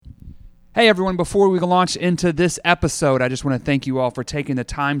Hey everyone, before we launch into this episode, I just want to thank you all for taking the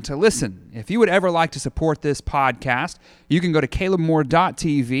time to listen. If you would ever like to support this podcast, you can go to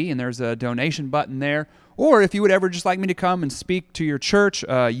calebmoore.tv and there's a donation button there. Or if you would ever just like me to come and speak to your church,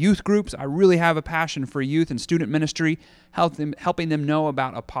 youth groups, I really have a passion for youth and student ministry, helping them know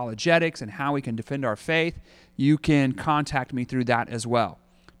about apologetics and how we can defend our faith. You can contact me through that as well.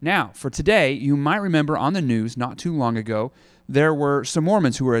 Now, for today, you might remember on the news not too long ago, there were some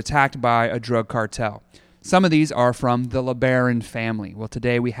Mormons who were attacked by a drug cartel. Some of these are from the LeBaron family. Well,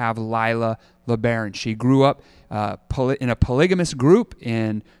 today we have Lila LeBaron. She grew up in a polygamous group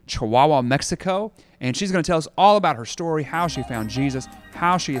in Chihuahua, Mexico, and she's going to tell us all about her story, how she found Jesus,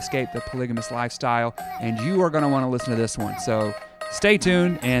 how she escaped the polygamous lifestyle, and you are going to want to listen to this one. So stay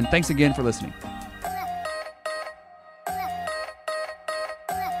tuned, and thanks again for listening.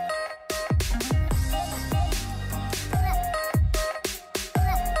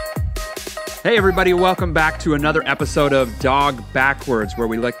 Hey everybody, welcome back to another episode of Dog Backwards, where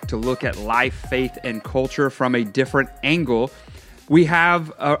we like to look at life, faith, and culture from a different angle. We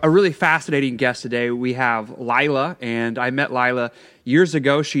have a really fascinating guest today. We have Lila, and I met Lila years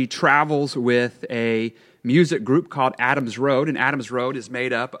ago. She travels with a music group called Adams Road, and Adams Road is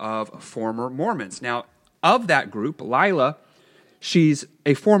made up of former Mormons. Now, of that group, Lila, she's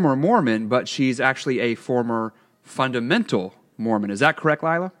a former Mormon, but she's actually a former fundamental Mormon. Is that correct,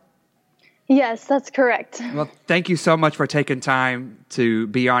 Lila? Yes, that's correct. Well, thank you so much for taking time to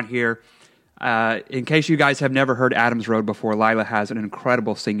be on here. In case you guys have never heard Adams Road before, Lila has an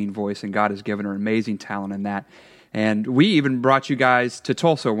incredible singing voice, and God has given her amazing talent in that. And we even brought you guys to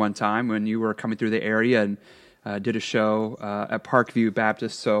Tulsa one time when you were coming through the area and did a show at Parkview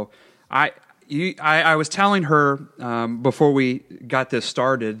Baptist. So I was telling her before we got this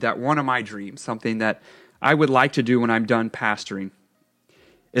started that one of my dreams, something that I would like to do when I'm done pastoring,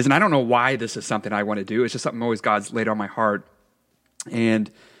 and I don't know why this is something I want to do. It's just something always God's laid on my heart.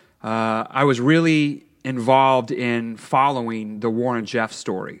 And I was really involved in following the Warren Jeffs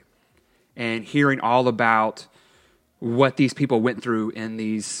story and hearing all about what these people went through in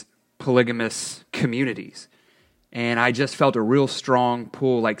these polygamous communities. And I just felt a real strong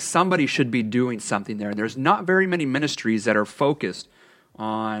pull, like somebody should be doing something there. And there's not very many ministries that are focused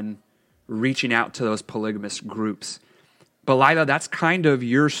on reaching out to those polygamous groups. But Lila, that's kind of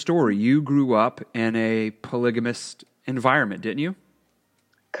your story. You grew up in a polygamous environment, didn't you?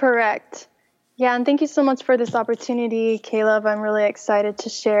 Correct. Yeah, and thank you so much for this opportunity, Caleb. I'm really excited to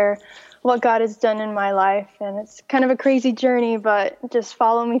share what God has done in my life. And it's kind of a crazy journey, but just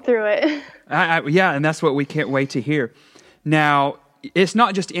follow me through it. Yeah, and that's what we can't wait to hear. Now, it's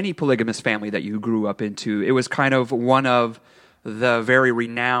not just any polygamous family that you grew up into. It was kind of one of the very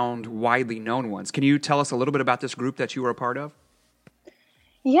renowned, widely known ones. Can you tell us a little bit about this group that you were a part of?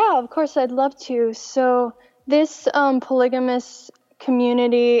 Yeah, of course, I'd love to. So this polygamous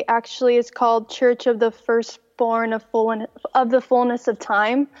community actually is called Church of the Firstborn of the Fullness of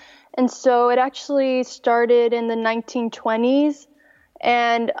Time. And so it actually started in the 1920s.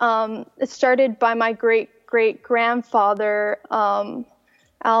 And it started by my great-great-grandfather,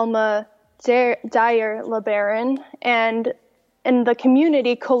 Alma Dyer LeBaron. And in the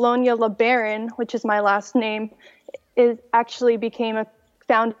community, Colonia LeBaron, which is my last name, actually became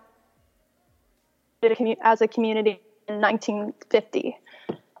founded as a community in 1950.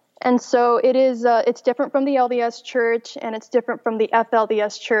 And so it is. It's different from the LDS Church, and it's different from the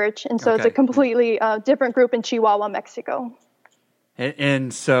FLDS Church, and so It's a completely different group in Chihuahua, Mexico.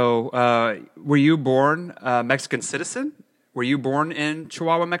 And so, were you born a Mexican citizen? Were you born in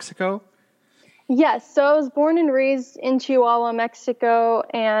Chihuahua, Mexico? Yes, so I was born and raised in Chihuahua, Mexico,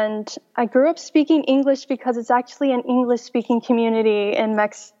 and I grew up speaking English because it's actually an English-speaking community in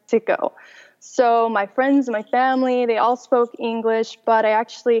Mexico. So my friends, my family, they all spoke English, but I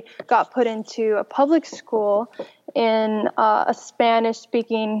actually got put into a public school in a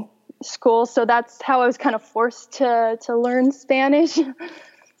Spanish-speaking school, so that's how I was kind of forced to learn Spanish.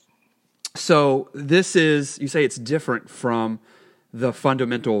 So this is, you say it's different from the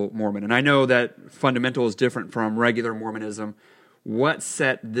fundamental Mormon. And I know that fundamental is different from regular Mormonism. What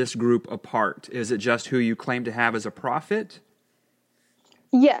set this group apart? Is it just who you claim to have as a prophet?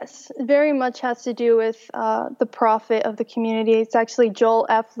 Yes, it very much has to do with the prophet of the community. It's actually Joel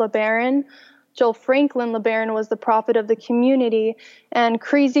F. LeBaron. Joel Franklin LeBaron was the prophet of the community. And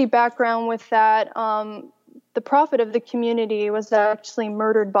crazy background with that, the prophet of the community was actually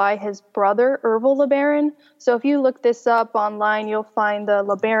murdered by his brother, Ervil LeBaron. So if you look this up online, you'll find the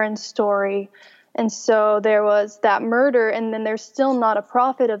LeBaron story. And so there was that murder, and then there's still not a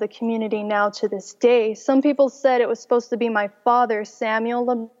prophet of the community now to this day. Some people said it was supposed to be my father,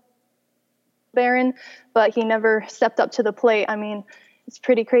 Samuel Baron, but he never stepped up to the plate. I mean, it's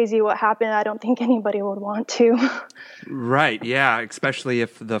pretty crazy what happened. I don't think anybody would want to. Right. Yeah. Especially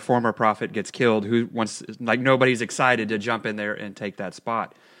if the former prophet gets killed, who wants, like, nobody's excited to jump in there and take that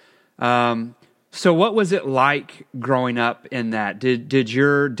spot. So what was it like growing up in that? Did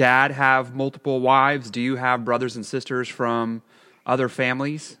your dad have multiple wives? Do you have brothers and sisters from other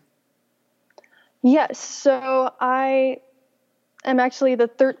families? Yes. So I am actually the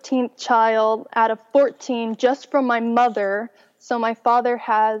 13th child out of 14 just from my mother. So my father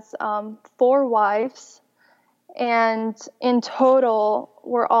has 4 wives, and in total,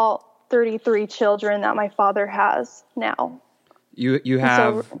 we're all 33 children that my father has now. You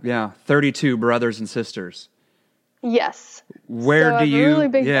have 32 brothers and sisters. Yes. Where so do you? A really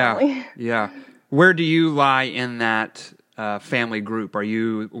big family. Yeah. Where do you lie in that family group? Are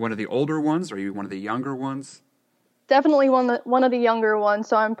you one of the older ones? Or are you one of the younger ones? Definitely one of the younger ones.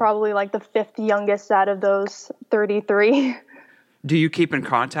 So I'm probably like the 5th youngest out of those 33. Do you keep in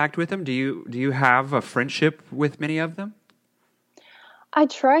contact with them? Do you have a friendship with many of them? I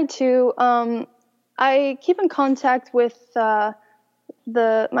try to. I keep in contact with my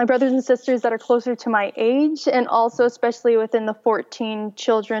brothers and sisters that are closer to my age, and also especially within the 14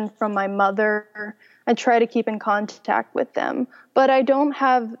 children from my mother. I try to keep in contact with them, but I don't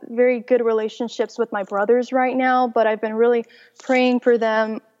have very good relationships with my brothers right now, but I've been really praying for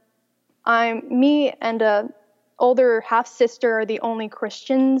them. Me and a older half sister are the only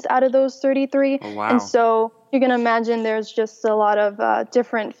Christians out of those 33. Oh, wow. And so you can imagine there's just a lot of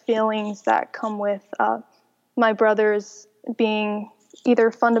different feelings that come with my brothers being either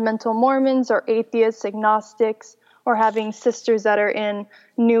fundamental Mormons or atheists, agnostics, or having sisters that are in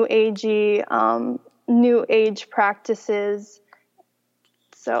New Age practices.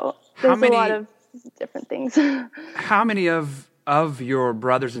 So there's a lot of different things. How many of your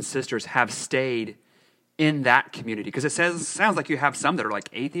brothers and sisters have stayed in that community? Because it sounds like you have some that are like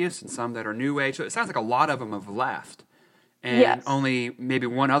atheists and some that are New Age. So it sounds like a lot of them have left. And yes. Only maybe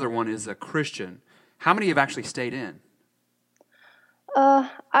one other one is a Christian. How many have actually stayed in?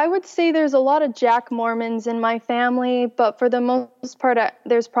 I would say there's a lot of Jack Mormons in my family, but for the most part,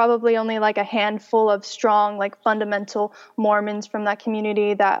 there's probably only like a handful of strong, like fundamental Mormons from that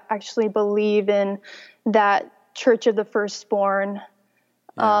community that actually believe in that Church of the Firstborn.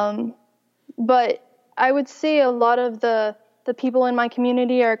 Yeah. But I would say a lot of the people in my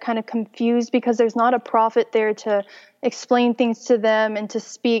community are kind of confused because there's not a prophet there to explain things to them and to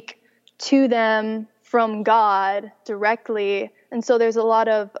speak to them from God directly. And so there's a lot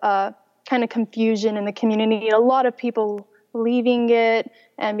of kind of confusion in the community. A lot of people leaving it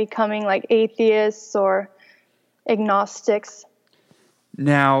and becoming like atheists or agnostics.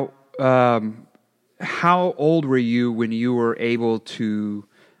 Now, how old were you when you were able to...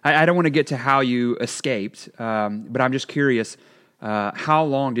 I don't want to get to how you escaped, but I'm just curious, how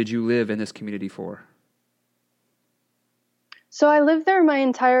long did you live in this community for? So I lived there my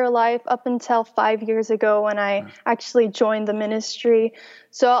entire life up until 5 years ago when I actually joined the ministry.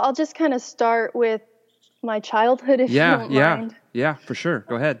 So I'll just kind of start with my childhood, if you don't mind. Yeah, for sure.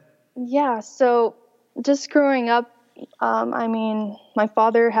 Go ahead. Yeah, so just growing up, I mean, my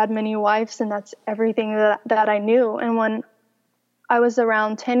father had many wives, and that's everything that I knew. And when I was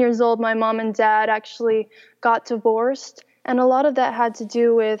around 10 years old, my mom and dad actually got divorced. And a lot of that had to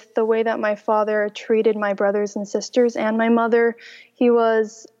do with the way that my father treated my brothers and sisters and my mother. He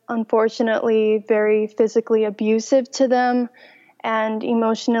was unfortunately very physically abusive to them and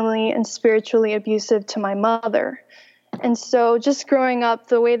emotionally and spiritually abusive to my mother. And so just growing up,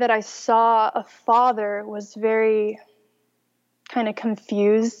 the way that I saw a father was very kind of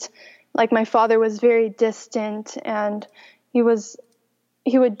confused. Like my father was very distant, and he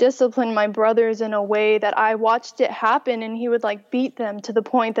would discipline my brothers in a way that I watched it happen, and he would like beat them to the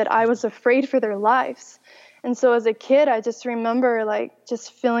point that I was afraid for their lives. And so as a kid, I just remember like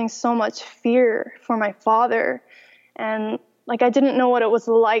just feeling so much fear for my father. And like I didn't know what it was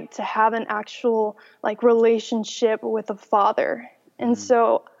like to have an actual like relationship with a father. And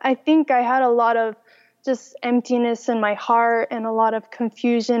so I think I had a lot of just emptiness in my heart and a lot of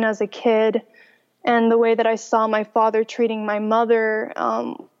confusion as a kid. And the way that I saw my father treating my mother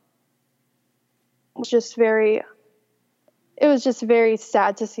was just very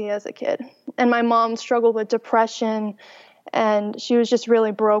sad to see as a kid. And my mom struggled with depression, and she was just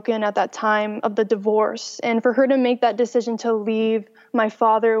really broken at that time of the divorce. And for her to make that decision to leave my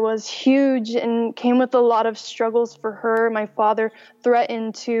father was huge and came with a lot of struggles for her. My father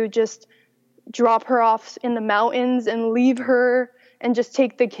threatened to just drop her off in the mountains and leave her and just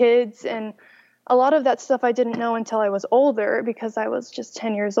take the kids. And a lot of that stuff I didn't know until I was older because I was just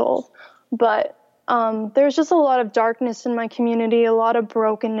 10 years old. But there's just a lot of darkness in my community, a lot of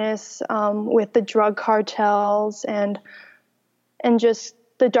brokenness with the drug cartels and just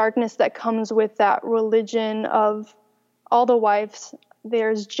the darkness that comes with that religion of all the wives.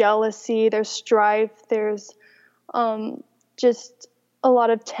 There's jealousy, there's strife, there's just a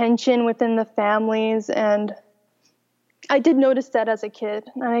lot of tension within the families. And I did notice that as a kid.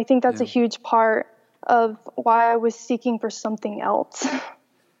 And I think that's a huge part of why I was seeking for something else.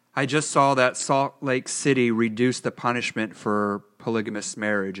 I just saw that Salt Lake City reduced the punishment for polygamous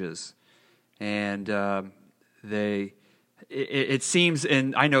marriages. And it seems,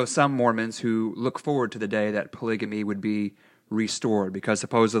 and I know some Mormons who look forward to the day that polygamy would be restored, because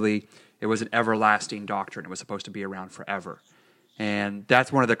supposedly it was an everlasting doctrine. It was supposed to be around forever. And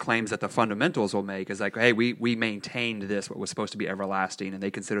that's one of the claims that the fundamentals will make, is like, hey, we maintained this, what was supposed to be everlasting, and they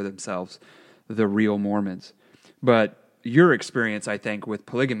consider themselves the real Mormons. But your experience, I think, with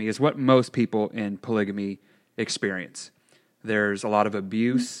polygamy is what most people in polygamy experience. There's a lot of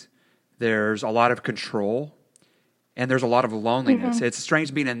abuse, there's a lot of control, and there's a lot of loneliness. Mm-hmm. It's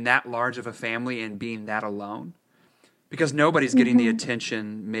strange being in that large of a family and being that alone, because nobody's getting the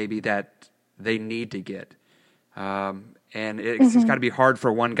attention maybe that they need to get. And it's got to be hard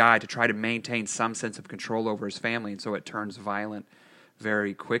for one guy to try to maintain some sense of control over his family, and so it turns violent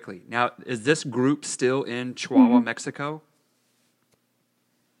very quickly. Now, is this group still in Chihuahua, Mexico?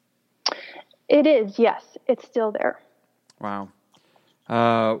 It is, yes. It's still there. Wow.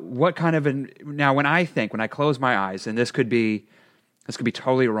 What kind of now when I close my eyes, and this could be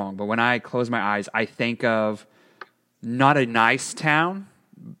totally wrong, but when I close my eyes, I think of not a nice town,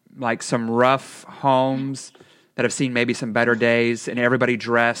 like some rough homes that have seen maybe some better days, and everybody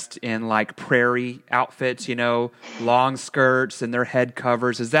dressed in like prairie outfits, long skirts and their head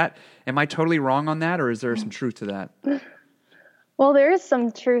covers. Am I totally wrong on that, or is there some truth to that? Well, there is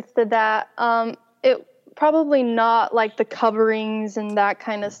some truth to that. It probably not like the coverings and that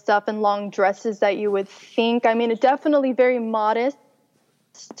kind of stuff and long dresses that you would think. I mean, it's definitely very modest,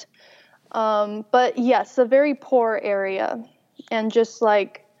 but yes, a very poor area, and just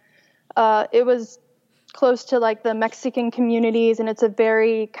like it was close to like the Mexican communities, and it's a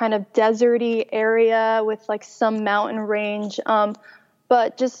very kind of deserty area with like some mountain range,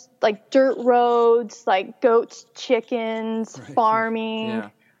 but just like dirt roads, like goats, chickens, farming. Yeah.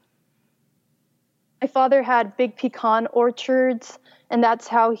 My father had big pecan orchards, and that's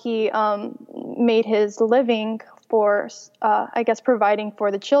how he made his living for, I guess, providing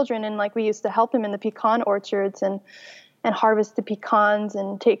for the children. And like we used to help him in the pecan orchards and harvest the pecans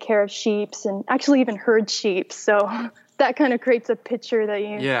and take care of sheep and actually even herd sheep. So that kind of creates a picture that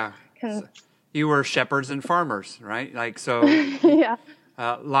you can. So you were shepherds and farmers, right? Like, so yeah.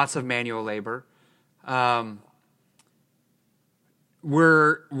 Lots of manual labor.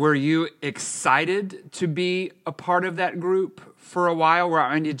 Were you excited to be a part of that group for a while?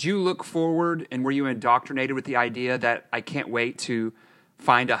 Did you look forward, and were you indoctrinated with the idea that I can't wait to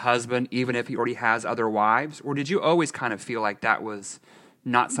find a husband, even if he already has other wives? Or did you always kind of feel like that was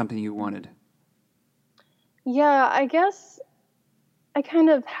not something you wanted? Yeah, I guess I kind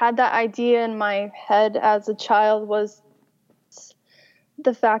of had that idea in my head as a child, was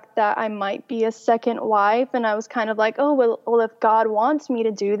the fact that I might be a second wife. And I was kind of like, oh, well, if God wants me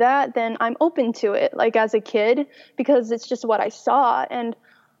to do that, then I'm open to it, like as a kid, because it's just what I saw.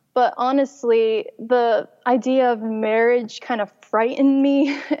 But honestly, the idea of marriage kind of frightened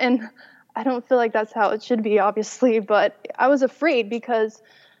me, and I don't feel like that's how it should be, obviously, but I was afraid, because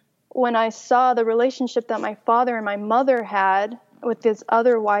when I saw the relationship that my father and my mother had with his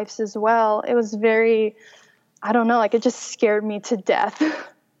other wives as well, it was very, I don't know, like it just scared me to death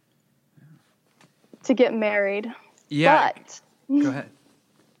to get married. Yeah. But go ahead.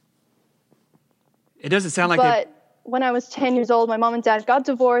 It doesn't sound like when I was 10 years old, my mom and dad got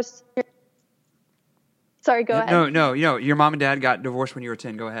divorced. Sorry, go ahead. No, your mom and dad got divorced when you were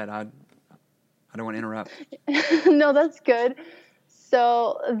 10. Go ahead. I don't want to interrupt. No, that's good.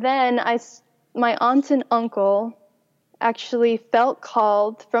 So then my aunt and uncle actually felt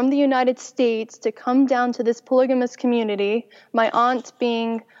called from the United States to come down to this polygamous community. My aunt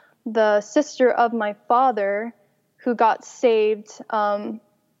being the sister of my father, who got saved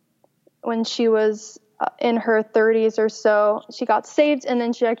when she was in her 30s or so. She got saved, and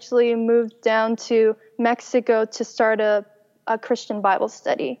then she actually moved down to Mexico to start a Christian Bible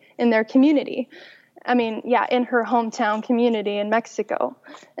study in their community. I mean, yeah, in her hometown community in Mexico.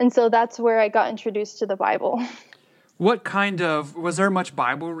 And so that's where I got introduced to the Bible. Was there much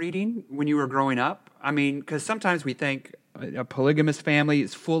Bible reading when you were growing up? I mean, because sometimes we think a polygamous family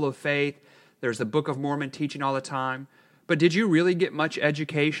is full of faith. There's the Book of Mormon teaching all the time. But did you really get much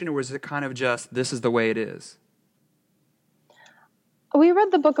education, or was it kind of just, this is the way it is? We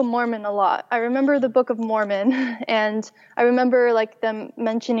read the Book of Mormon a lot. I remember the Book of Mormon, and I remember like them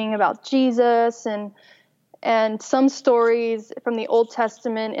mentioning about Jesus and some stories from the Old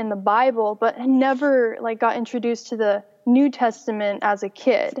Testament in the Bible, but I never like got introduced to the New Testament as a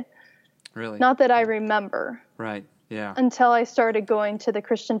kid. Really? Not that I remember. Right. Yeah. Until I started going to the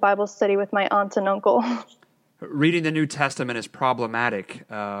Christian Bible study with my aunt and uncle. Reading the New Testament is problematic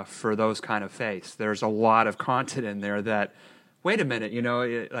for those kind of faiths. There's a lot of content in there that, wait a minute,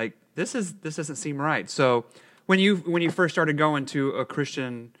 like this doesn't seem right. So when you first started going to a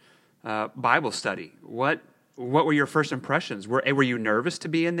Christian Bible study, what were your first impressions? Were you nervous to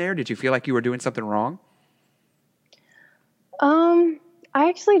be in there? Did you feel like you were doing something wrong? I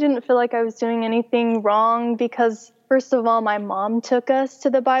actually didn't feel like I was doing anything wrong because, first of all, my mom took us to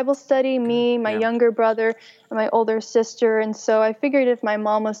the Bible study, me, my younger brother, and my older sister. And so I figured if my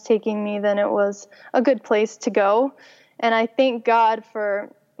mom was taking me, then it was a good place to go. And I thank God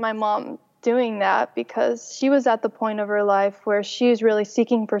for my mom doing that because she was at the point of her life where she was really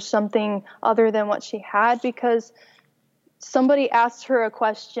seeking for something other than what she had, because somebody asked her a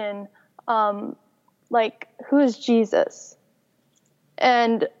question, like, who is Jesus?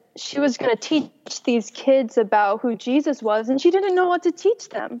 And she was going to teach these kids about who Jesus was, and she didn't know what to teach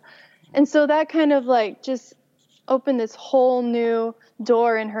them. And so that kind of like just opened this whole new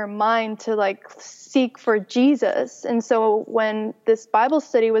door in her mind to like seek for Jesus. And so when this Bible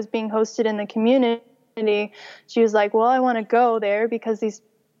study was being hosted in the community, she was like, well, I want to go there because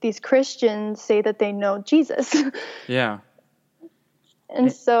these Christians say that they know Jesus. Yeah.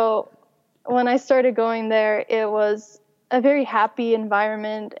 And so when I started going there, it was a very happy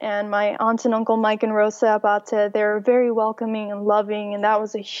environment, and my aunt and uncle Mike and Rosa Abate, they're very welcoming and loving, and that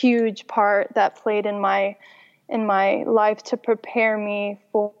was a huge part that played in my life to prepare me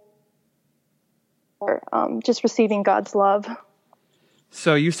for just receiving God's love.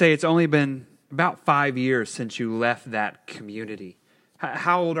 So you say it's only been about 5 years since you left that community.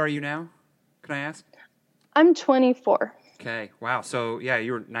 How old are you now? Can I ask? I'm 24. Okay. Wow. So yeah,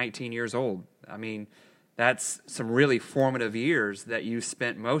 you were 19 years old. I mean, that's some really formative years that you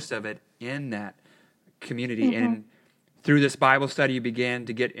spent most of it in that community. Mm-hmm. And through this Bible study, you began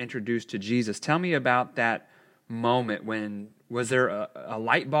to get introduced to Jesus. Tell me about that moment. Was there a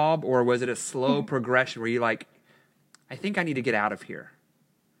light bulb, or was it a slow progression where you're like, I think I need to get out of here?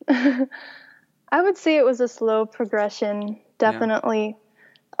 I would say it was a slow progression, definitely.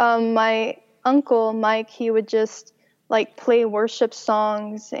 Yeah. My uncle, Mike, he would just like play worship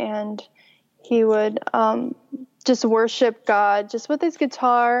songs, and he would just worship God just with his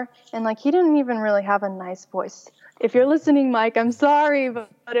guitar. And like, he didn't even really have a nice voice. If you're listening, Mike, I'm sorry, but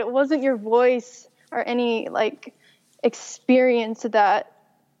it wasn't your voice or any like experience that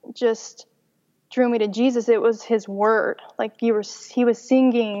just drew me to Jesus. It was his word. Like he was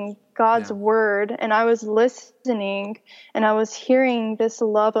singing God's word, and I was listening, and I was hearing this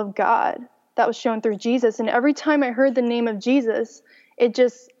love of God that was shown through Jesus. And every time I heard the name of Jesus, it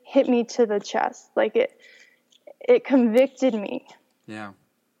just hit me to the chest. Like it convicted me. Yeah.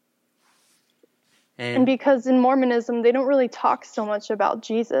 And because in Mormonism, they don't really talk so much about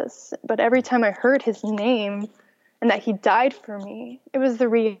Jesus, but every time I heard his name and that he died for me, it was the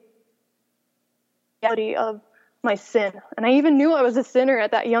reality of my sin. And I even knew I was a sinner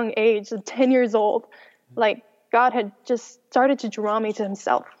at that young age, 10 years old. Like God had just started to draw me to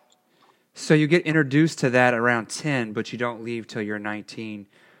himself. So you get introduced to that around 10, but you don't leave till you're 19.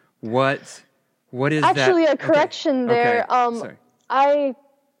 What is actually that? A correction there. Sorry.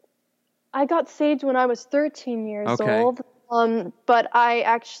 I got saved when I was 13 years old. But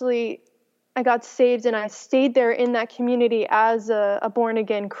I got saved, and I stayed there in that community as a born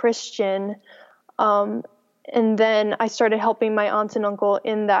again Christian. And then I started helping my aunt and uncle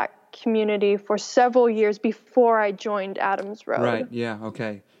in that community for several years before I joined Adams Road. Right. Yeah.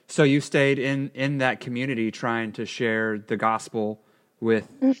 Okay. So you stayed in that community trying to share the gospel with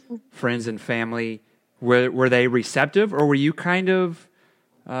friends and family. Were they receptive, or were you kind of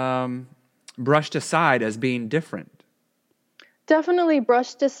brushed aside as being different? Definitely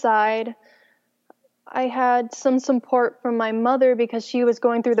brushed aside. I had some support from my mother because she was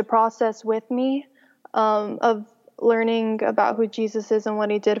going through the process with me of learning about who Jesus is and what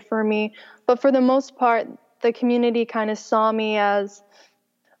he did for me. But for the most part, the community kind of saw me as,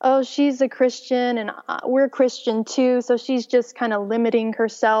 oh, she's a Christian and we're Christian too, so she's just kind of limiting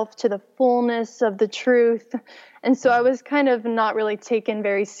herself to the fullness of the truth. And so I was kind of not really taken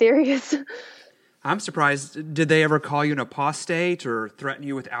very serious. I'm surprised. Did they ever call you an apostate or threaten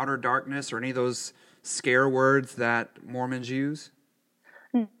you with outer darkness or any of those scare words that Mormons use?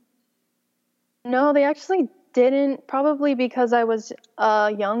 No, they actually didn't, probably because I was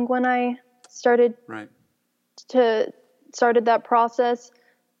young when I started Right. started that process,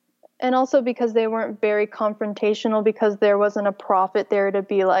 and also because they weren't very confrontational, because there wasn't a prophet there to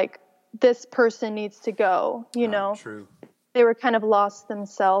be like, this person needs to go, you know. True. They were kind of lost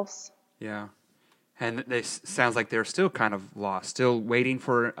themselves. Yeah. And they sounds like they're still kind of lost, still waiting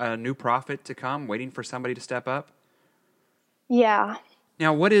for a new prophet to come, waiting for somebody to step up. Yeah.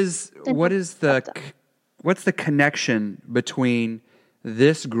 Now, what's the connection between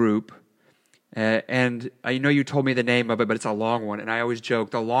this group and I know you told me the name of it, but it's a long one, and I always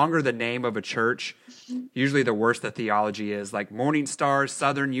joke, the longer the name of a church, usually the worse the theology is. Like Morning Star,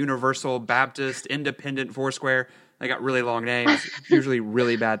 Southern Universal Baptist, Independent, Foursquare, they got really long names, usually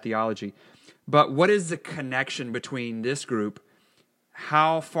really bad theology. But what is the connection between this group?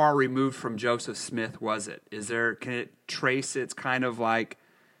 How far removed from Joseph Smith was it? Can it trace its kind of like,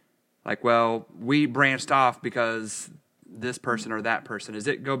 well, we branched off because this person or that person? Does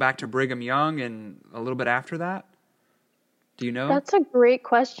it go back to Brigham Young and a little bit after that? Do you know? That's a great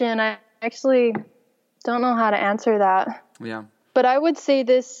question. I actually don't know how to answer that. Yeah. But I would say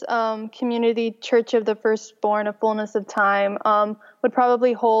this community Church of the Firstborn of Fullness of Time would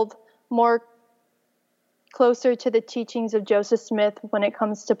probably hold more closer to the teachings of Joseph Smith when it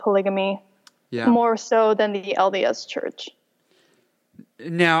comes to polygamy, more so than the LDS Church.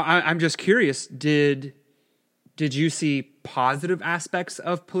 Now, I'm just curious, did you see positive aspects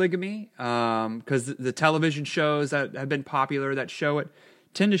of polygamy? Because the television shows that have been popular that show it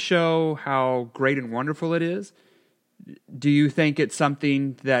tend to show how great and wonderful it is. Do you think it's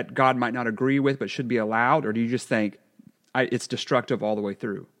something that God might not agree with but should be allowed, or do you just think it's destructive all the way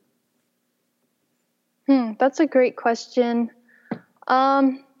through? That's a great question.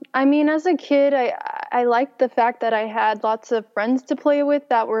 I mean, as a kid, I liked the fact that I had lots of friends to play with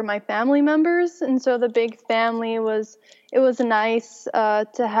that were my family members, and so the big family was nice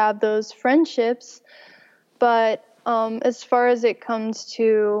to have those friendships. But as far as it comes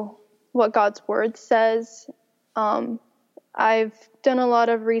to what God's Word says, I've done a lot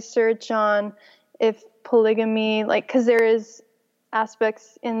of research on if polygamy, because there is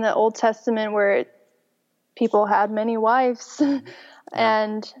aspects in the Old Testament where people had many wives,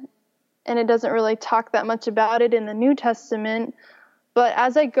 and it doesn't really talk that much about it in the New Testament. But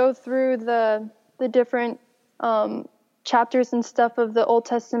as I go through the different chapters and stuff of the Old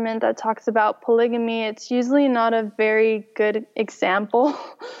Testament that talks about polygamy, it's usually not a very good example,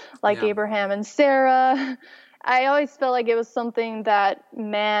 Abraham and Sarah. I always felt like it was something that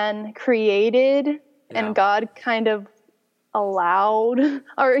man created and God kind of allowed,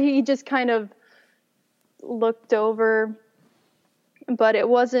 or he just kind of looked over, but it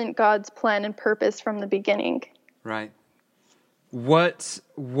wasn't God's plan and purpose from the beginning. Right. What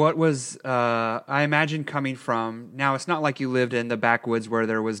was, I imagine, coming from, now it's not like you lived in the backwoods where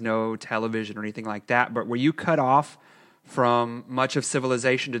there was no television or anything like that, but were you cut off from much of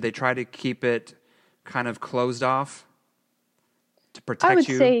civilization? Did they try to keep it kind of closed off to protect you? I would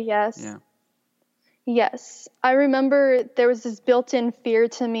say yes. Yeah. Yes. I remember there was this built-in fear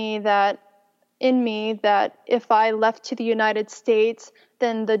to me that if I left to the United States,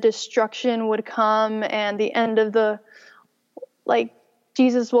 then the destruction would come and the end of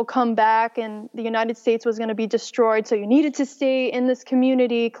Jesus will come back and the United States was going to be destroyed. So you needed to stay in this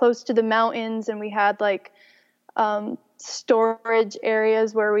community close to the mountains. And we had storage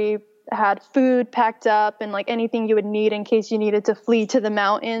areas where we had food packed up and anything you would need in case you needed to flee to the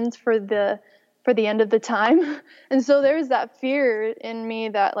mountains for the end of the time. And so there was that fear in me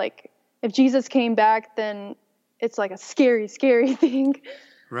that if Jesus came back, then it's a scary, scary thing.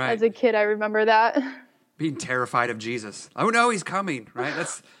 Right. As a kid, I remember that. Being terrified of Jesus. Oh no, he's coming, right?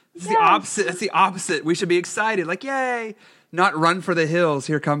 That's the opposite. That's the opposite. We should be excited, yay! Not run for the hills.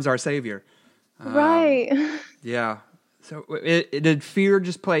 Here comes our Savior. Right. Yeah. So did fear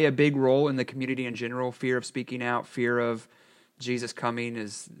just play a big role in the community in general? Fear of speaking out, fear of Jesus coming it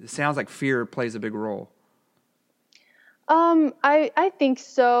sounds like fear plays a big role. I think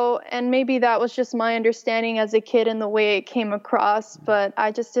so, and maybe that was just my understanding as a kid and the way it came across, but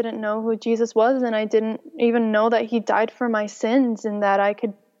I just didn't know who Jesus was, and I didn't even know that he died for my sins and that I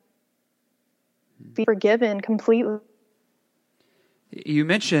could be forgiven completely. You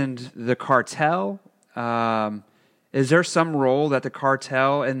mentioned the cartel. Is there some role that the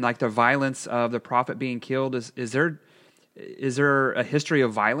cartel and the violence of the prophet being killed, is there a history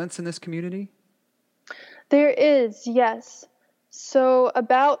of violence in this community? There is, yes. So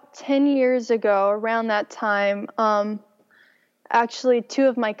about 10 years ago, around that time, actually 2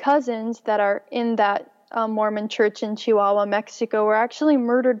 of my cousins that are in that Mormon church in Chihuahua, Mexico, were actually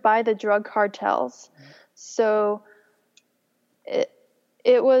murdered by the drug cartels. So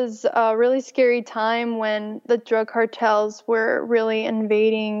it was a really scary time when the drug cartels were really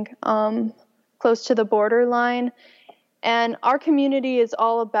invading close to the borderline. And our community is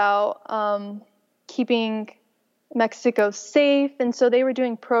all about keeping Mexico safe, and so they were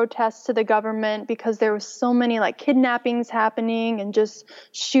doing protests to the government because there was so many like kidnappings happening and just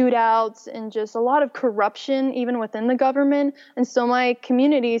shootouts and just a lot of corruption even within the government. And so my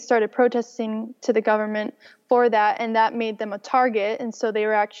community started protesting to the government for that, and that made them a target. And so they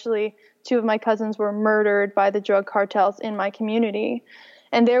were actually 2 of my cousins were murdered by the drug cartels in my community.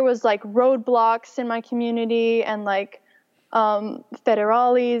 And there was like roadblocks in my community and like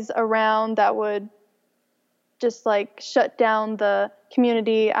federales around that would just like shut down the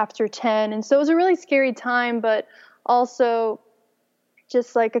community after 10. And so it was a really scary time, but also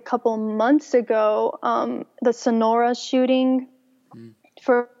just like a couple months ago, the Sonora shooting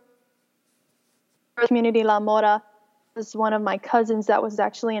for community La Mora was one of my cousins that was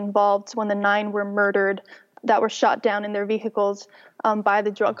actually involved when the 9 were murdered that were shot down in their vehicles by the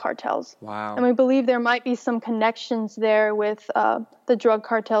drug cartels. Wow. And we believe there might be some connections there with the drug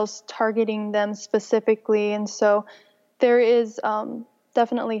cartels targeting them specifically. And so there is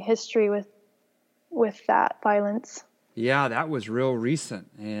definitely history with that violence. Yeah, that was real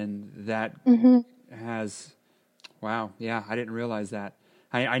recent. And that has, wow, yeah, I didn't realize that.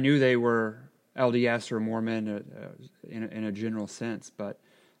 I knew they were LDS or Mormon in a general sense, but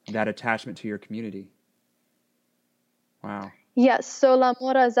that attachment to your community. Wow. Yes, so La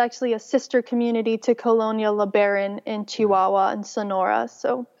Mora is actually a sister community to Colonia LeBaron in Chihuahua and Sonora.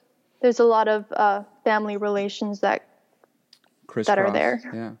 So there's a lot of family relations that are there.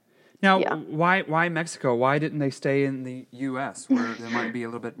 Yeah. Now, why Mexico? Why didn't they stay in the U.S. where they might be a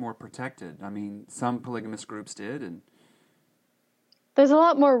little bit more protected? I mean, some polygamous groups did, and there's a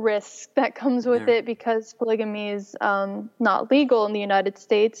lot more risk that comes with it because polygamy is not legal in the United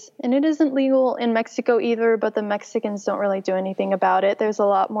States, and it isn't legal in Mexico either, but the Mexicans don't really do anything about it. There's a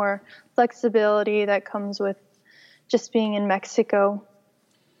lot more flexibility that comes with just being in Mexico.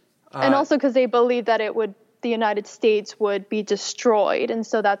 And also because they believe that the United States would be destroyed, and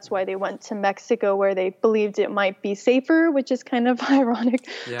so that's why they went to Mexico where they believed it might be safer, which is kind of ironic.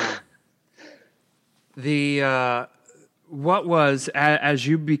 Yeah. What was, as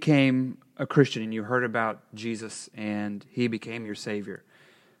you became a Christian and you heard about Jesus and he became your Savior,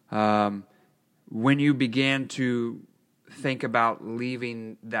 when you began to think about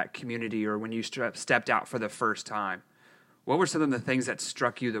leaving that community or when you stepped out for the first time, what were some of the things that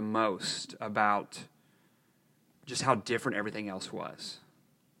struck you the most about just how different everything else was?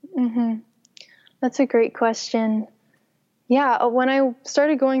 That's a great question. Yeah, when I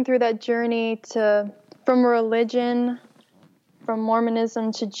started going through that journey from religion, from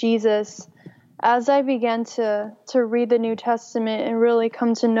Mormonism to Jesus, as I began to read the New Testament and really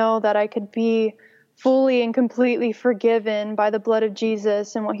come to know that I could be fully and completely forgiven by the blood of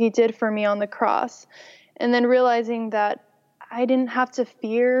Jesus and what he did for me on the cross, and then realizing that I didn't have to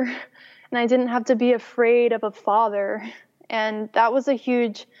fear and I didn't have to be afraid of a father. And that was a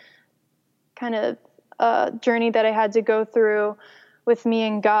huge kind of journey that I had to go through with me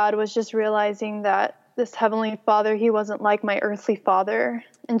and God, was just realizing that this Heavenly Father, he wasn't like my earthly father.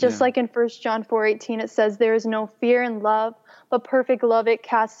 And just like in 1 John 4:18, it says, there is no fear in love, but perfect love, it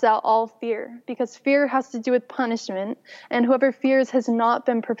casts out all fear, because fear has to do with punishment, and whoever fears has not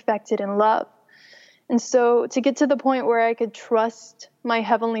been perfected in love. And so to get to the point where I could trust my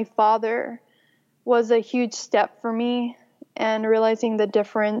Heavenly Father was a huge step for me, and realizing the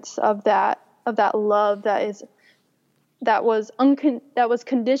difference of that love that was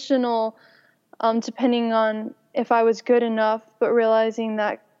conditional, depending on if I was good enough, but realizing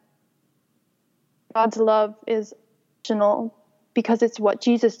that God's love is conditional because it's what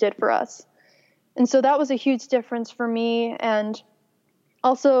Jesus did for us. And so that was a huge difference for me. And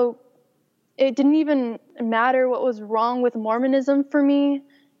also, it didn't even matter what was wrong with Mormonism for me,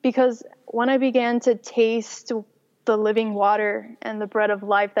 because when I began to taste the living water and the bread of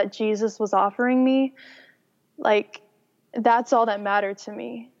life that Jesus was offering me, like, that's all that mattered to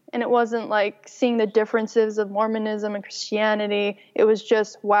me. And it wasn't like seeing the differences of Mormonism and Christianity. It was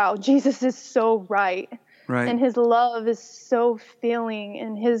just, wow, Jesus is so right. And his love is so filling,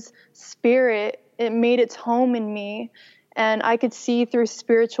 and his spirit, it made its home in me. And I could see through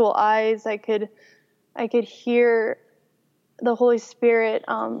spiritual eyes. I could hear the Holy Spirit,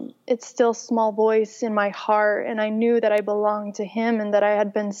 it's still small voice in my heart. And I knew that I belonged to him and that I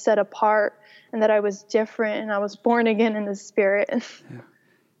had been set apart and that I was different and I was born again in the Spirit.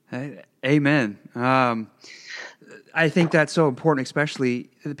 Amen. I think that's so important, especially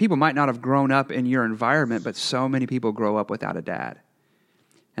people might not have grown up in your environment, but so many people grow up without a dad.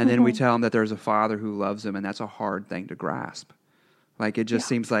 And then we tell them that there's a father who loves them, and that's a hard thing to grasp. Like, it just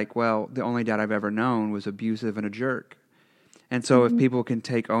seems like, well, the only dad I've ever known was abusive and a jerk. And so if people can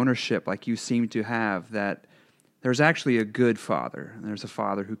take ownership like you seem to have, that there's actually a good father, and there's a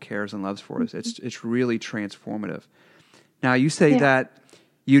father who cares and loves for us, it's really transformative. Now, you say that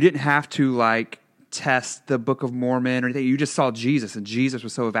you didn't have to, like, test the Book of Mormon or anything. You just saw Jesus, and Jesus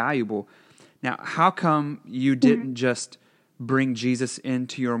was so valuable. Now, how come you didn't just bring Jesus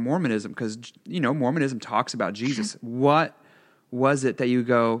into your Mormonism? Because, Mormonism talks about Jesus. What was it that you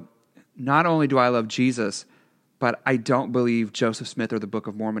go, not only do I love Jesus, but I don't believe Joseph Smith or the Book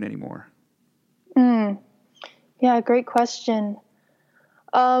of Mormon anymore? Yeah, great question.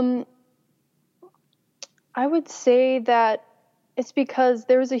 I would say that it's because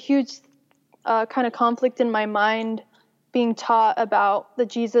there was a huge kind of conflict in my mind being taught about the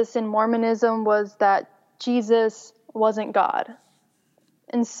Jesus in Mormonism was that Jesus wasn't God.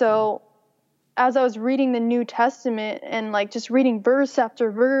 And so as I was reading the New Testament and like just reading verse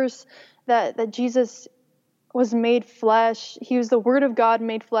after verse that Jesus was made flesh, he was the Word of God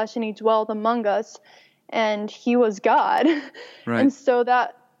made flesh, and he dwelled among us, and he was God. Right. And so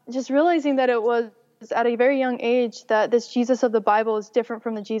that just realizing that it was at a very young age that this Jesus of the Bible is different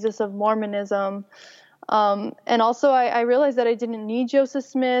from the Jesus of Mormonism. And also I realized that I didn't need Joseph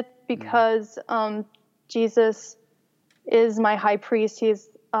Smith because Jesus is my high priest.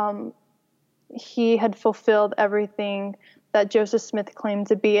 He had fulfilled everything that Joseph Smith claimed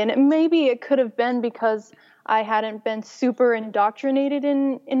to be. And maybe it could have been because I hadn't been super indoctrinated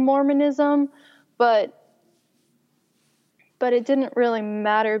in Mormonism, but it didn't really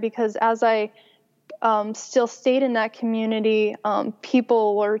matter because as I still stayed in that community,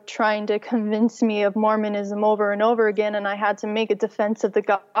 people were trying to convince me of Mormonism over and over again, and I had to make a defense of the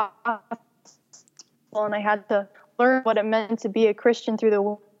gospel, and I had to learn what it meant to be a Christian through the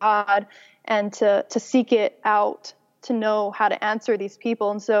Word of God and to seek it out to know how to answer these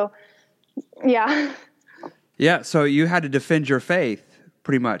people. And so, yeah. Yeah, so you had to defend your faith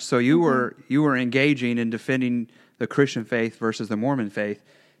pretty much. So you were engaging in defending the Christian faith versus the Mormon faith.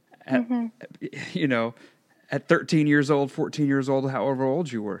 At, at 13 years old, 14 years old, however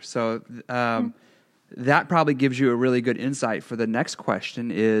old you were. So that probably gives you a really good insight for the next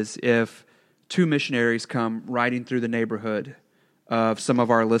question is if two missionaries come riding through the neighborhood of some of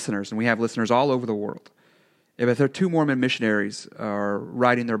our listeners, and we have listeners all over the world, if there are two Mormon missionaries are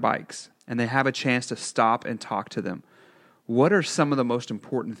riding their bikes and they have a chance to stop and talk to them, what are some of the most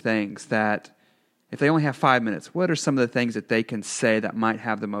important things that, if they only have 5 minutes, what are some of the things that they can say that might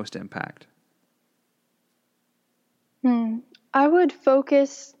have the most impact? I would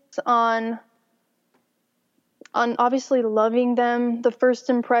focus on obviously loving them. The first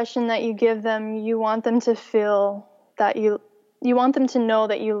impression that you give them, you want them to feel that you want them to know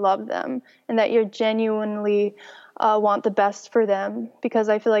that you love them and that you genuinely want the best for them, because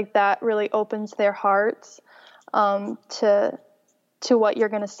I feel like that really opens their hearts to what you're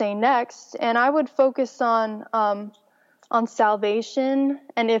going to say next. And I would focus on salvation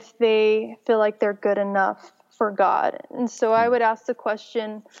and if they feel like they're good enough for God. And so I would ask the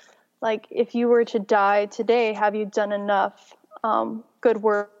question, like, if you were to die today, have you done enough good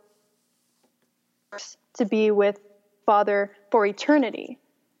works to be with Father for eternity?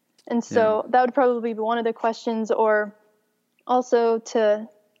 And so that would probably be one of the questions, or also to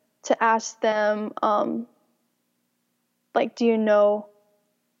ask them, like, do you know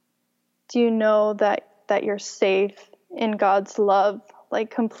that you're safe in God's love, like,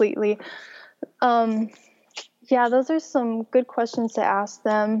 completely? Those are some good questions to ask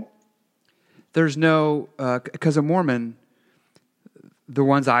them. There's no, because a Mormon, the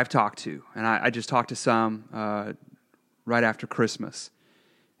ones I've talked to, and I just talked to some right after Christmas,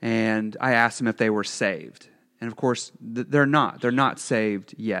 and I asked them if they were saved. And of course, they're not. They're not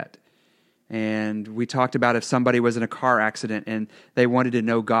saved yet. And we talked about if somebody was in a car accident and they wanted to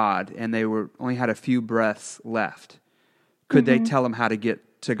know God and they only had a few breaths left, could they tell them how to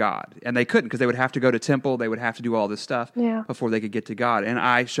get to God? And they couldn't, because they would have to go to temple. They would have to do all this stuff before they could get to God. And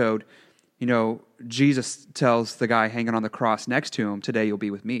I showed, Jesus tells the guy hanging on the cross next to him, today you'll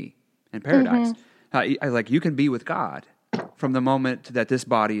be with me in paradise. You can be with God from the moment that this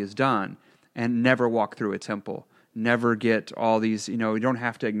body is done and never walk through a temple. Never get all these, you don't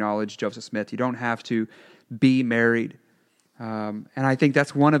have to acknowledge Joseph Smith. You don't have to be married. And I think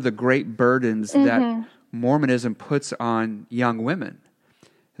that's one of the great burdens that Mormonism puts on young women,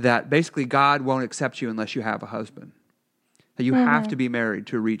 that basically God won't accept you unless you have a husband. That you have to be married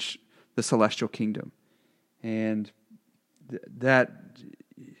to reach the celestial kingdom. And that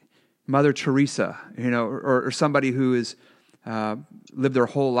Mother Teresa, or somebody who has lived their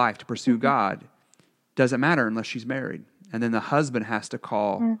whole life to pursue God, doesn't matter unless she's married. And then the husband has to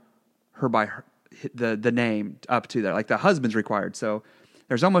call her by the name up to that. Like the husband's required. So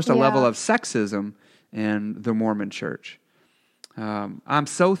there's almost a level of sexism in the Mormon church. I'm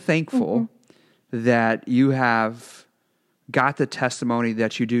so thankful that you have got the testimony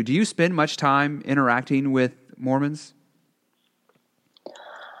that you do. Do you spend much time interacting with Mormons?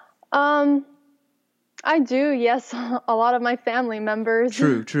 I do, yes. A lot of my family members.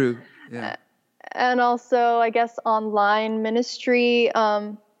 True. Yeah. And also, I guess, online ministry.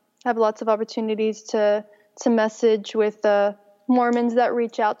 Have lots of opportunities to message with the Mormons that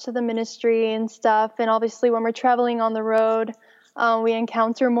reach out to the ministry and stuff. And obviously, when we're traveling on the road, we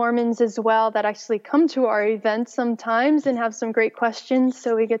encounter Mormons as well that actually come to our events sometimes and have some great questions.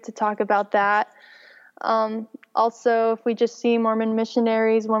 So we get to talk about that. Also, if we just see Mormon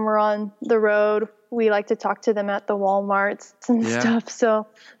missionaries when we're on the road, we like to talk to them at the Walmarts and stuff. So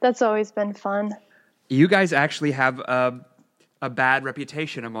that's always been fun. You guys actually have a bad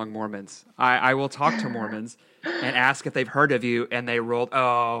reputation among Mormons. I will talk to Mormons and ask if they've heard of you, and they rolled,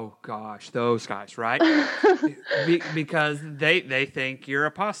 oh gosh, those guys, right? Because they think you're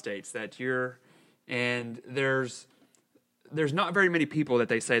apostates, and there's not very many people that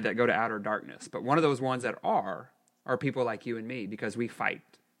they say that go to outer darkness, but one of those ones that are people like you and me, because we fight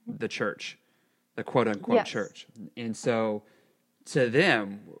the church, the quote-unquote church. And so to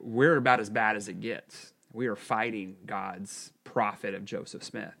them, we're about as bad as it gets. We are fighting God's prophet of Joseph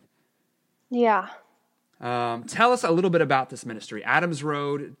Smith. Yeah. Tell us a little bit about this ministry, Adams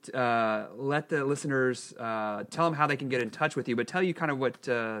Road. Let the listeners tell them how they can get in touch with you, but tell you kind of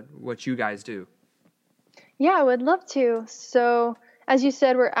what you guys do. Yeah, I would love to. So, as you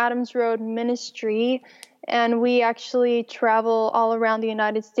said, we're Adams Road Ministry, and we actually travel all around the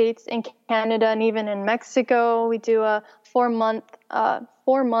United States and Canada and even in Mexico. We do a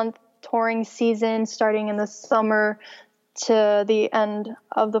 4-month touring season starting in the summer to the end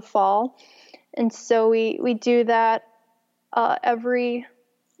of the fall. And so we do that every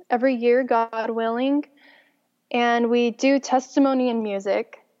year, God willing. And we do testimony and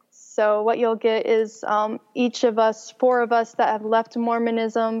music. So what you'll get is each of us, 4 of us that have left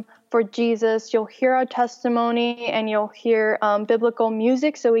Mormonism for Jesus, you'll hear our testimony and you'll hear biblical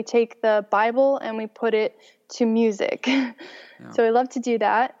music. So we take the Bible and we put it to music. Yeah. So we love to do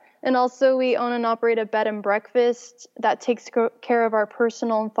that. And also we own and operate a bed and breakfast that takes care of our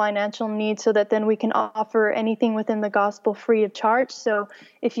personal and financial needs so that then we can offer anything within the gospel free of charge. So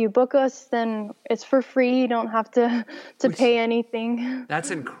if you book us, then it's for free. You don't have to pay anything. That's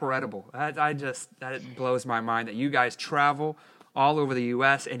incredible. That blows my mind that you guys travel all over the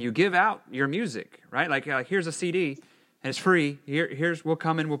U.S. and you give out your music, right? Like here's a CD and it's free. We'll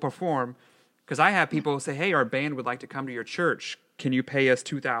come and we'll perform. Because I have people say, hey, our band would like to come to your church. Can you pay us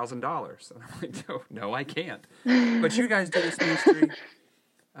 $2,000? And I'm like, no, I can't. But you guys do this ministry,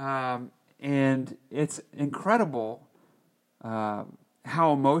 and it's incredible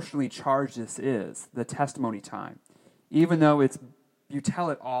how emotionally charged this is, the testimony time. Even though you tell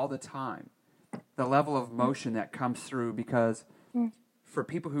it all the time, the level of emotion that comes through, because for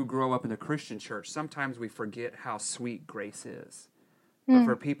people who grow up in the Christian church, sometimes we forget how sweet grace is. But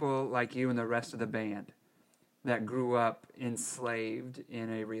for people like you and the rest of the band that grew up enslaved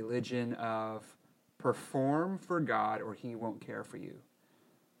in a religion of perform for God or he won't care for you,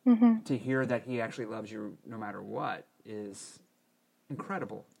 to hear that he actually loves you no matter what is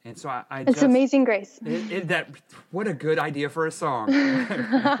incredible. And so it's Amazing Grace. What a good idea for a song.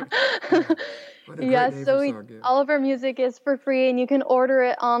 All of our music is for free, and you can order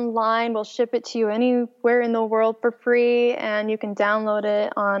it online. We'll ship it to you anywhere in the world for free, and you can download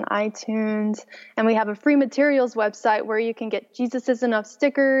it on iTunes. And we have a free materials website where you can get Jesus is Enough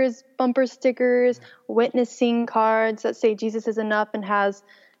stickers, bumper stickers, witnessing cards that say Jesus is enough, and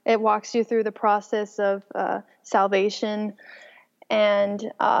it walks you through the process of salvation. And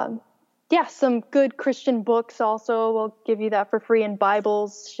some good Christian books also. We'll give you that for free, and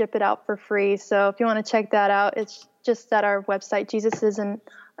Bibles, ship it out for free. So if you want to check that out, it's just at our website,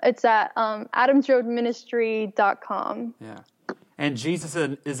 it's at adamsroadministry.com. Yeah. And Jesus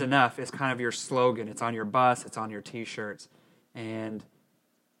is Enough is kind of your slogan. It's on your bus, it's on your T-shirts. And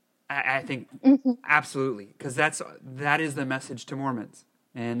I think absolutely, because that is the message to Mormons.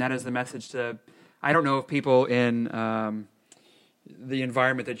 And that is the message to, I don't know if people in the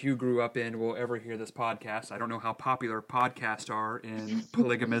environment that you grew up in will ever hear this podcast. I don't know how popular podcasts are in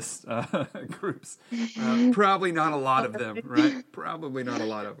polygamous groups. Probably not a lot of them, right? Probably not a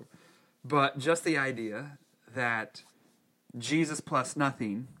lot of them. But just the idea that Jesus plus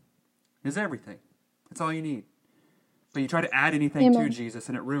nothing is everything. That's all you need. But you try to add anything to Jesus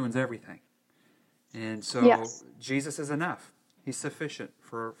and it ruins everything. And so Jesus is enough. He's sufficient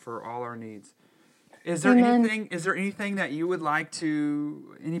for all our needs. Is there anything that you would like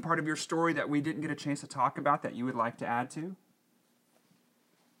to, any part of your story that we didn't get a chance to talk about that you would like to add to?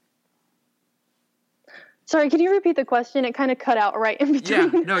 Sorry, can you repeat the question? It kind of cut out right in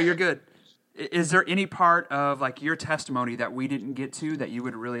between. Yeah, no, you're good. Is there any part of like your testimony that we didn't get to that you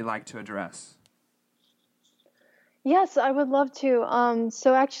would really like to address? Yes, I would love to.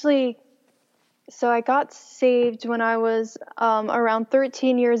 So I got saved when I was around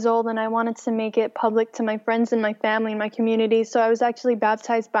 13 years old, and I wanted to make it public to my friends and my family and my community. So I was actually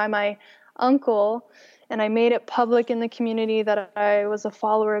baptized by my uncle, and I made it public in the community that I was a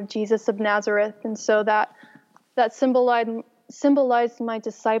follower of Jesus of Nazareth. And so that symbolized my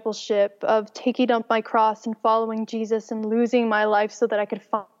discipleship of taking up my cross and following Jesus and losing my life so that I could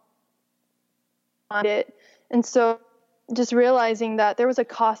find it. And so just realizing that there was a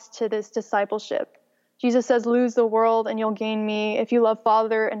cost to this discipleship. Jesus says, lose the world and you'll gain me. If you love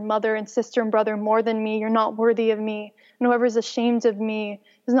father and mother and sister and brother more than me, you're not worthy of me. And whoever is ashamed of me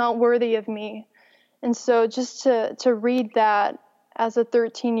is not worthy of me. And so just to read that as a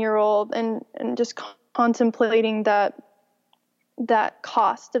 13-year-old and just contemplating that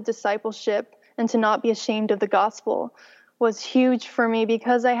cost of discipleship and to not be ashamed of the gospel was huge for me,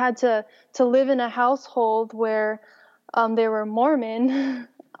 because I had to live in a household where they were Mormon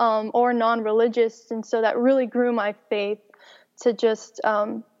or non-religious, and so that really grew my faith to just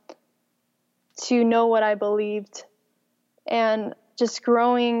to know what I believed, and just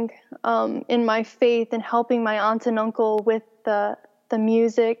growing in my faith and helping my aunt and uncle with the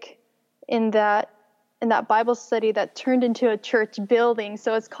music in that Bible study that turned into a church building.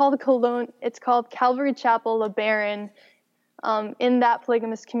 So it's called Calvary Chapel LeBaron. In that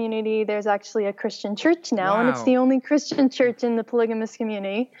polygamous community, there's actually a Christian church now, and it's the only Christian church in the polygamous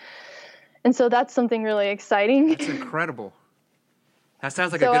community. And so that's something really exciting. That's incredible. That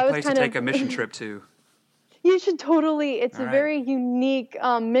sounds like a good place to take a mission trip to. You should totally. It's a very unique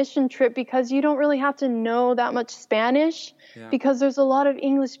mission trip, because you don't really have to know that much Spanish, because there's a lot of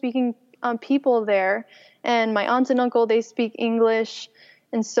English-speaking people there. And my aunt and uncle, they speak English.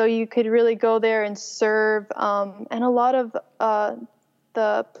 And so you could really go there and serve. And a lot of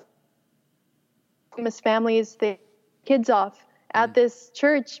the families, they kids off at this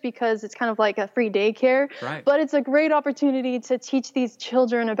church because it's kind of like a free daycare. Right. But it's a great opportunity to teach these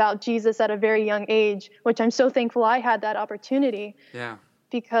children about Jesus at a very young age, which I'm so thankful I had that opportunity. Yeah.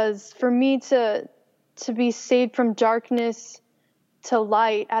 Because for me to be saved from darkness to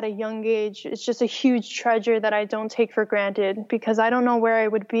light at a young age, it's just a huge treasure that I don't take for granted, because I don't know where I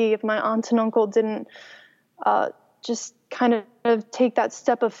would be if my aunt and uncle didn't just kind of take that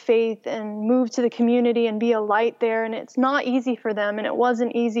step of faith and move to the community and be a light there. And it's not easy for them, and it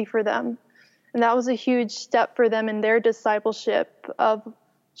wasn't easy for them. And that was a huge step for them in their discipleship of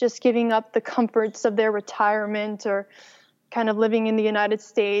just giving up the comforts of their retirement or kind of living in the United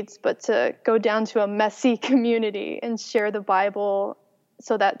States, but to go down to a messy community and share the Bible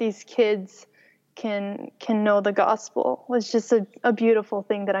so that these kids can know the gospel was just a beautiful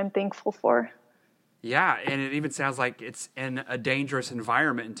thing that I'm thankful for. Yeah, and it even sounds like it's in a dangerous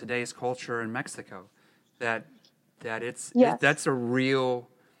environment in today's culture in Mexico. That's a real,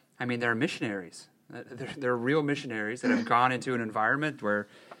 I mean, they're missionaries. They're real missionaries that have gone into an environment where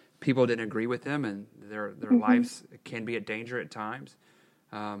people didn't agree with them, and their lives can be a danger at times.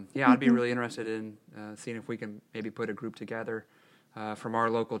 I'd be really interested in seeing if we can maybe put a group together from our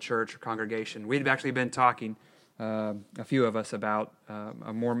local church or congregation. We've actually been talking, a few of us, about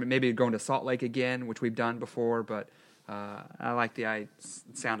maybe going to Salt Lake again, which we've done before, but I like the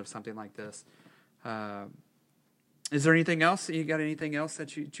sound of something like this. Is there anything else? You got anything else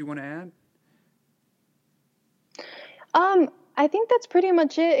that you want to add? I think that's pretty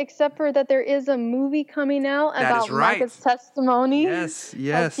much it, except for that there is a movie coming out about Micah's testimony. Yes.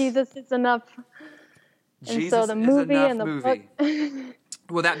 Jesus is enough. Jesus and so the movie is enough and the movie. book.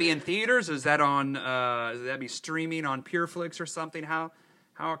 Will that be in theaters? Is that on? Is that be streaming on PureFlix or something? How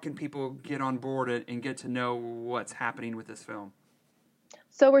can people get on board and get to know what's happening with this film?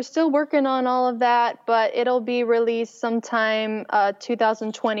 So we're still working on all of that, but it'll be released sometime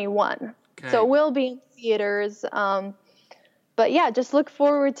 2021. Okay. So it will be in theaters. But yeah, just look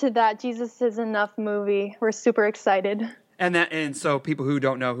forward to that Jesus is Enough movie. We're super excited. And so people who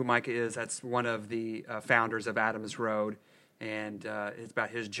don't know who Micah is, that's one of the founders of Adams Road, and it's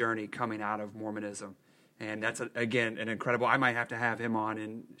about his journey coming out of Mormonism. And that's, again, an incredible... I might have to have him on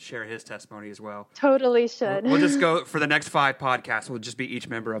and share his testimony as well. Totally should. We'll just go, for the next 5 podcasts, we'll just be each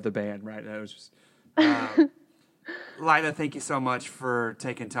member of the band, right? That was just... Lila, thank you so much for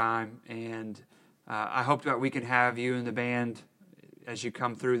taking time, and I hope that we can have you and the band, as you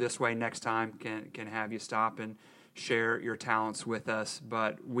come through this way next time, can have you stop and share your talents with us.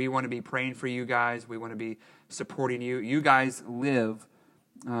 But we want to be praying for you guys. We want to be supporting you. You guys live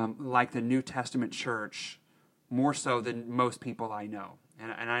like the New Testament church, more so than most people I know.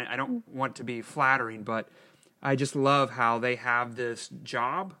 And I don't want to be flattering, but I just love how they have this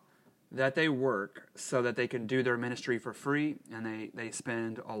job that they work so that they can do their ministry for free, and they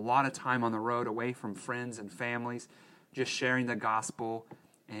spend a lot of time on the road away from friends and families, just sharing the gospel.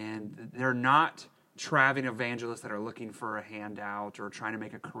 And they're not traveling evangelists that are looking for a handout or trying to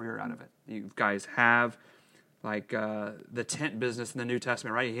make a career out of it. You guys have like the tent business in the New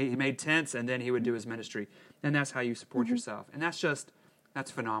Testament, right? He made tents, and then he would do his ministry. And that's how you support yourself. And that's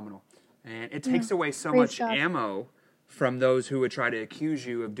phenomenal. And it takes away so much ammo from those who would try to accuse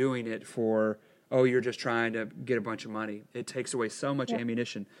you of doing it for, oh, you're just trying to get a bunch of money. It takes away so much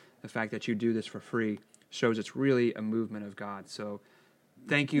ammunition. The fact that you do this for free shows it's really a movement of God. So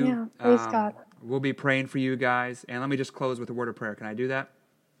thank you. Yeah, praise God. We'll be praying for you guys. And let me just close with a word of prayer. Can I do that?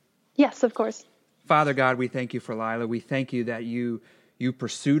 Yes, of course. Father God, we thank you for Lila. We thank you that you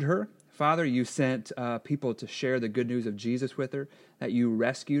pursued her. Father, you sent people to share the good news of Jesus with her, that you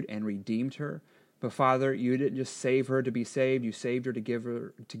rescued and redeemed her. But Father, you didn't just save her to be saved. You saved her to give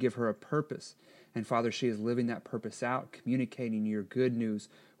her a purpose. And Father, she is living that purpose out, communicating your good news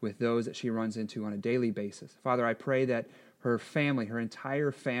with those that she runs into on a daily basis. Father, I pray that her family, her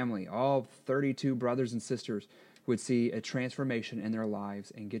entire family, all 32 brothers and sisters, would see a transformation in their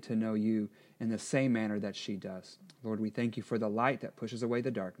lives and get to know you in the same manner that she does. Lord, we thank you for the light that pushes away the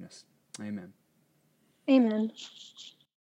darkness. Amen. Amen.